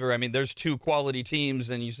to Denver? I mean, there's two quality teams,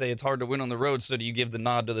 and you say it's hard to win on the road. So do you give the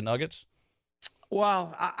nod to the Nuggets?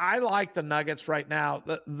 Well, I like the Nuggets right now.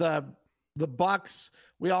 The Bucks,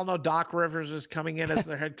 we all know Doc Rivers is coming in as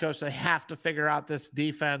their head coach. They have to figure out this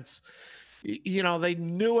defense. You know, they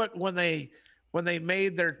knew it when they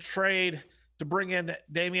made their trade to bring in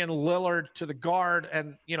Damian Lillard to the guard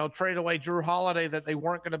and, you know, trade away Drew Holiday, that they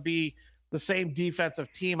weren't going to be the same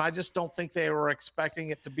defensive team. I just don't think they were expecting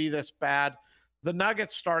it to be this bad. The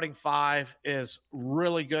Nuggets starting 5 is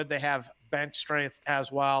really good. They have bench strength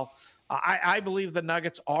as well. I believe the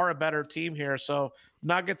Nuggets are a better team here. So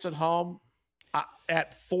Nuggets at home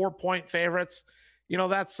at 4-point favorites. You know,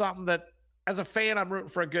 that's something that as a fan, I'm rooting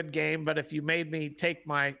for a good game. But if you made me take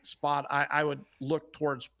my spot, I would look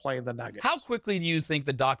towards playing the Nuggets. How quickly do you think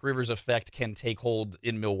the Doc Rivers effect can take hold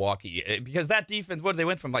in Milwaukee? Because that defense, they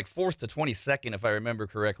went from like 4th to 22nd, if I remember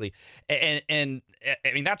correctly. And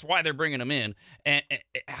I mean, that's why they're bringing him in. And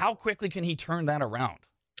how quickly can he turn that around?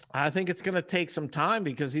 I think it's going to take some time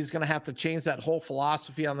because he's going to have to change that whole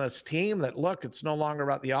philosophy on this team that, look, it's no longer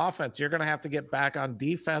about the offense. You're going to have to get back on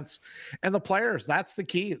defense. And the players, that's the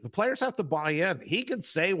key. The players have to buy in. He can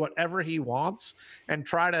say whatever he wants and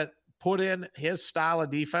try to put in his style of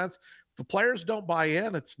defense. If the players don't buy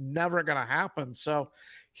in, it's never going to happen. So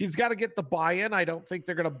he's got to get the buy-in. I don't think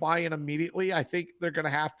they're going to buy in immediately. I think they're going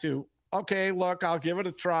to have to, okay, look, I'll give it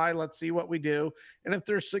a try. Let's see what we do. And if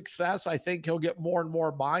there's success, I think he'll get more and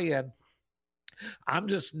more buy-in. I'm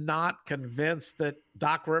just not convinced that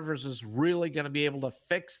Doc Rivers is really going to be able to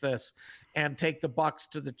fix this and take the Bucks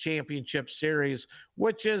to the championship series,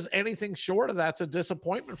 which is anything short of that's a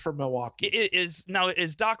disappointment for Milwaukee. Is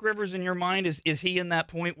Doc Rivers in your mind, is he in that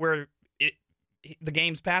point where the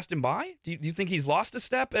game's passed him by? Do you think he's lost a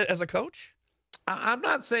step as a coach? I'm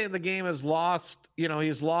not saying the game is lost. You know,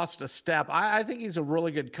 he's lost a step. I think he's a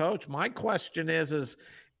really good coach. My question is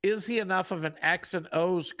he enough of an X and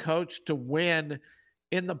O's coach to win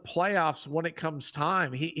in the playoffs when it comes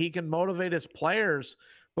time? He can motivate his players,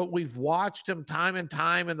 but we've watched him time and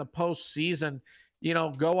time in the postseason, you know,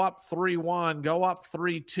 go up 3-1, go up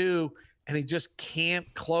 3-2, and he just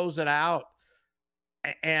can't close it out.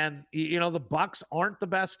 And, you know, the Bucks aren't the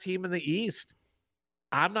best team in the East.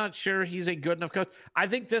 I'm not sure he's a good enough coach. I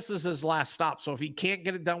think this is his last stop. So if he can't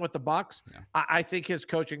get it done with the Bucks, I think his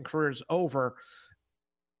coaching career is over.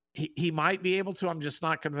 He might be able to. I'm just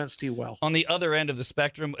not convinced he will. On the other end of the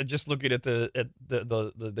spectrum, just looking at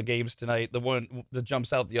the games tonight, the one that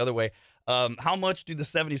jumps out the other way, how much do the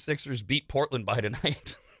 76ers beat Portland by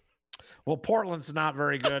tonight? Well, Portland's not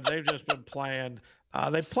very good. They've just been playing.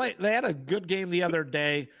 They had a good game the other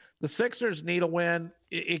day. The Sixers need a win.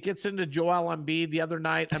 It gets into Joel Embiid. The other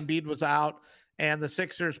night, Embiid was out, and the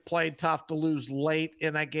Sixers played tough to lose late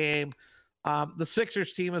in that game. The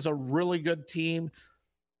Sixers team is a really good team.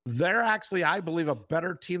 They're actually, I believe, a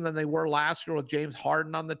better team than they were last year with James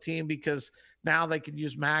Harden on the team because now they can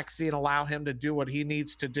use Maxey and allow him to do what he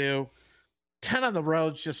needs to do. 10 on the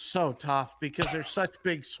road is just so tough because there's such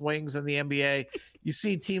big swings in the NBA. You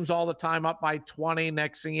see teams all the time up by 20.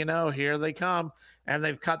 Next thing you know, here they come, and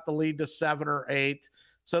they've cut the lead to 7 or 8.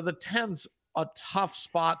 So the 10's a tough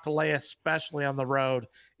spot to lay, especially on the road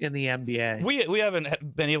in the NBA. We haven't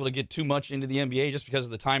been able to get too much into the NBA just because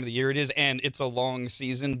of the time of the year it is, and it's a long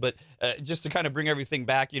season. But just to kind of bring everything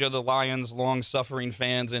back, you know, the Lions, long-suffering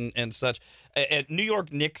fans and such, New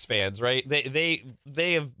York Knicks fans, right?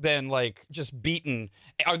 They have been like just beaten.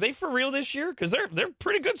 Are they for real this year? Because they're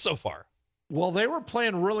pretty good so far. Well, they were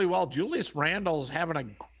playing really well. Julius Randle's having a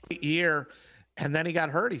great year. And then he got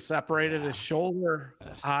hurt. He separated his shoulder,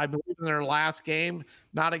 I believe, in their last game.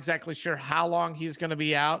 Not exactly sure how long he's going to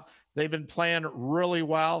be out. They've been playing really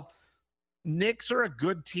well. Knicks are a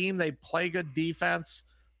good team. They play good defense.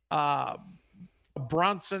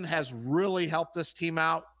 Brunson has really helped this team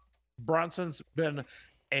out. Brunson's been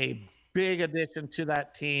a big addition to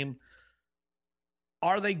that team.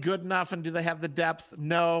 Are they good enough, and do they have the depth?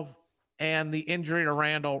 No. And the injury to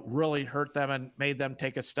Randall really hurt them and made them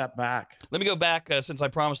take a step back. Let me go back, since I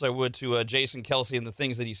promised I would, to Jason Kelce and the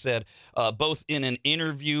things that he said, both in an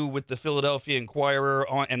interview with the Philadelphia Inquirer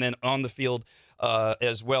and then on the field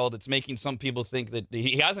as well, that's making some people think that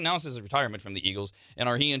he has announced his retirement from the Eagles. And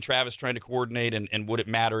are he and Travis trying to coordinate, and would it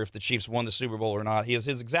matter if the Chiefs won the Super Bowl or not? His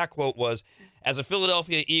exact quote was, as a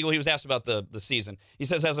Philadelphia Eagle, he was asked about the season. He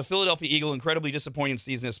says, as a Philadelphia Eagle, incredibly disappointing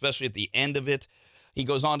season, especially at the end of it. He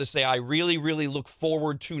goes on to say, I really, really look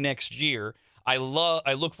forward to next year. I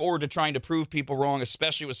look forward to trying to prove people wrong,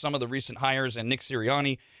 especially with some of the recent hires and Nick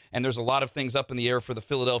Sirianni. And there's a lot of things up in the air for the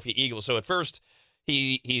Philadelphia Eagles. So at first,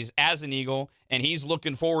 he's as an Eagle, and he's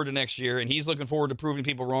looking forward to next year, and he's looking forward to proving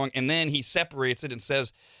people wrong. And then he separates it and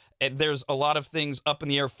says, there's a lot of things up in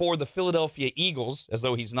the air for the Philadelphia Eagles, as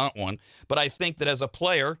though he's not one. But I think that as a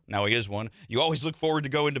player, now he is one, you always look forward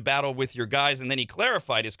to go into battle with your guys. And then he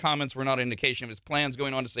clarified his comments were not an indication of his plans,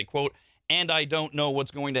 going on to say, quote, and I don't know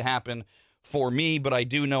what's going to happen for me, but I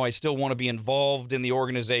do know I still want to be involved in the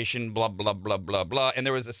organization, blah, blah, blah, blah, blah. And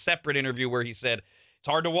there was a separate interview where he said, it's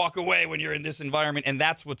hard to walk away when you're in this environment. And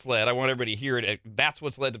that's what's led. I want everybody to hear it. That's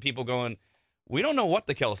what's led to people going, we don't know what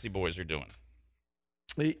the Kelce boys are doing.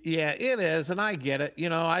 Yeah, it is, and I get it.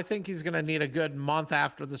 I think he's going to need a good month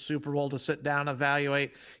after the Super Bowl to sit down,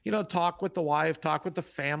 evaluate, talk with the wife, talk with the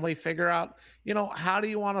family, figure out, how do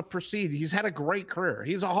you want to proceed? He's had a great career.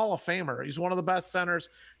 He's a Hall of Famer. He's one of the best centers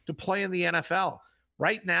to play in the NFL.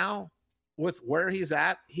 Right now, with where he's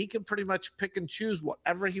at, he can pretty much pick and choose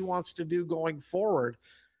whatever he wants to do going forward.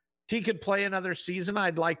 He could play another season.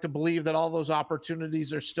 I'd like to believe that all those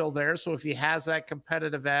opportunities are still there. So if he has that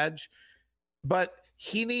competitive edge, but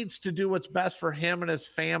he needs to do what's best for him and his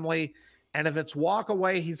family. And if it's walk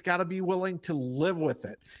away, he's got to be willing to live with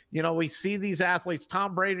it. We see these athletes,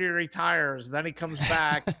 Tom Brady retires, then he comes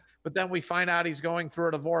back, but then we find out he's going through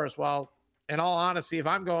a divorce. Well, in all honesty, if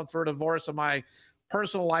I'm going through a divorce and my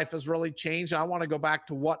personal life has really changed, I want to go back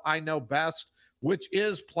to what I know best, which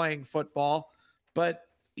is playing football. But,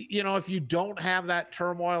 if you don't have that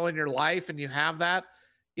turmoil in your life and you have that,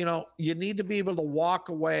 you need to be able to walk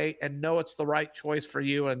away and know it's the right choice for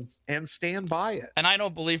you and stand by it. And I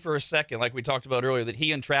don't believe for a second, like we talked about earlier, that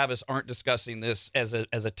he and Travis aren't discussing this as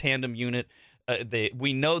a tandem unit.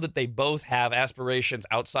 We know that they both have aspirations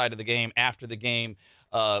outside of the game, after the game,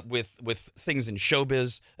 with things in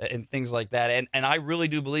showbiz and things like that. And I really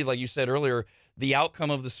do believe, like you said earlier, the outcome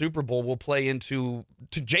of the Super Bowl will play into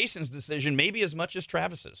Jason's decision maybe as much as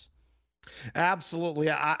Travis's.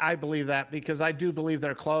 Absolutely. I believe that, because I do believe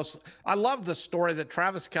they're close. I love the story that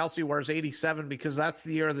Travis Kelce wears 87 because that's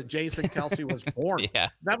the year that Jason Kelce was born. Yeah.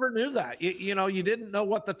 Never knew that. You didn't know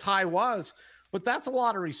what the tie was, but that's a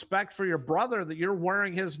lot of respect for your brother that you're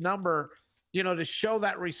wearing his number, to show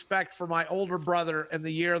that respect for my older brother and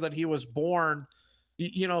the year that he was born,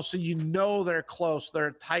 so they're close. They're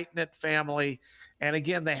a tight-knit family. And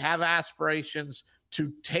again, they have aspirations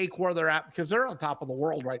to take where they're at because they're on top of the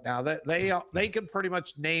world right now. They can pretty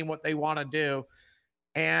much name what they want to do.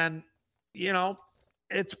 And,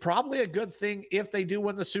 it's probably a good thing if they do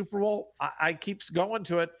win the Super Bowl. I keep going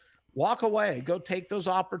to it. Walk away, go take those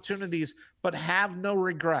opportunities, but have no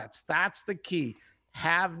regrets. That's the key.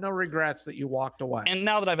 Have no regrets that you walked away. And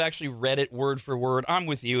now that I've actually read it word for word, I'm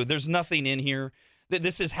with you. There's nothing in here.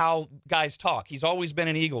 This is how guys talk. He's always been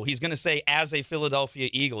an Eagle. He's going to say, as a Philadelphia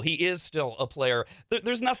Eagle, he is still a player.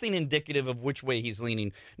 There's nothing indicative of which way he's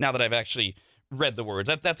leaning now that I've actually read the words.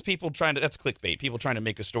 That's people trying to, that's clickbait. People trying to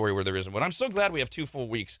make a story where there isn't one. I'm so glad we have 2 full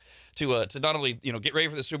weeks to not only, get ready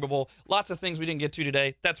for the Super Bowl. Lots of things we didn't get to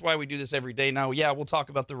today. That's why we do this every day now. Yeah, we'll talk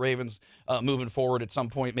about the Ravens moving forward at some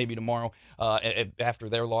point, maybe tomorrow after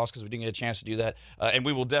their loss, because we didn't get a chance to do that. And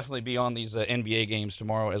we will definitely be on these NBA games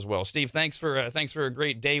tomorrow as well. Steve, thanks for a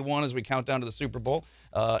great day one as we count down to the Super Bowl.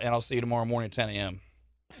 And I'll see you tomorrow morning at 10 a.m.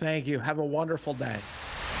 Thank you. Have a wonderful day.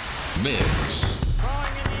 Mikks.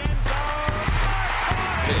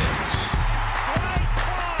 Pikks.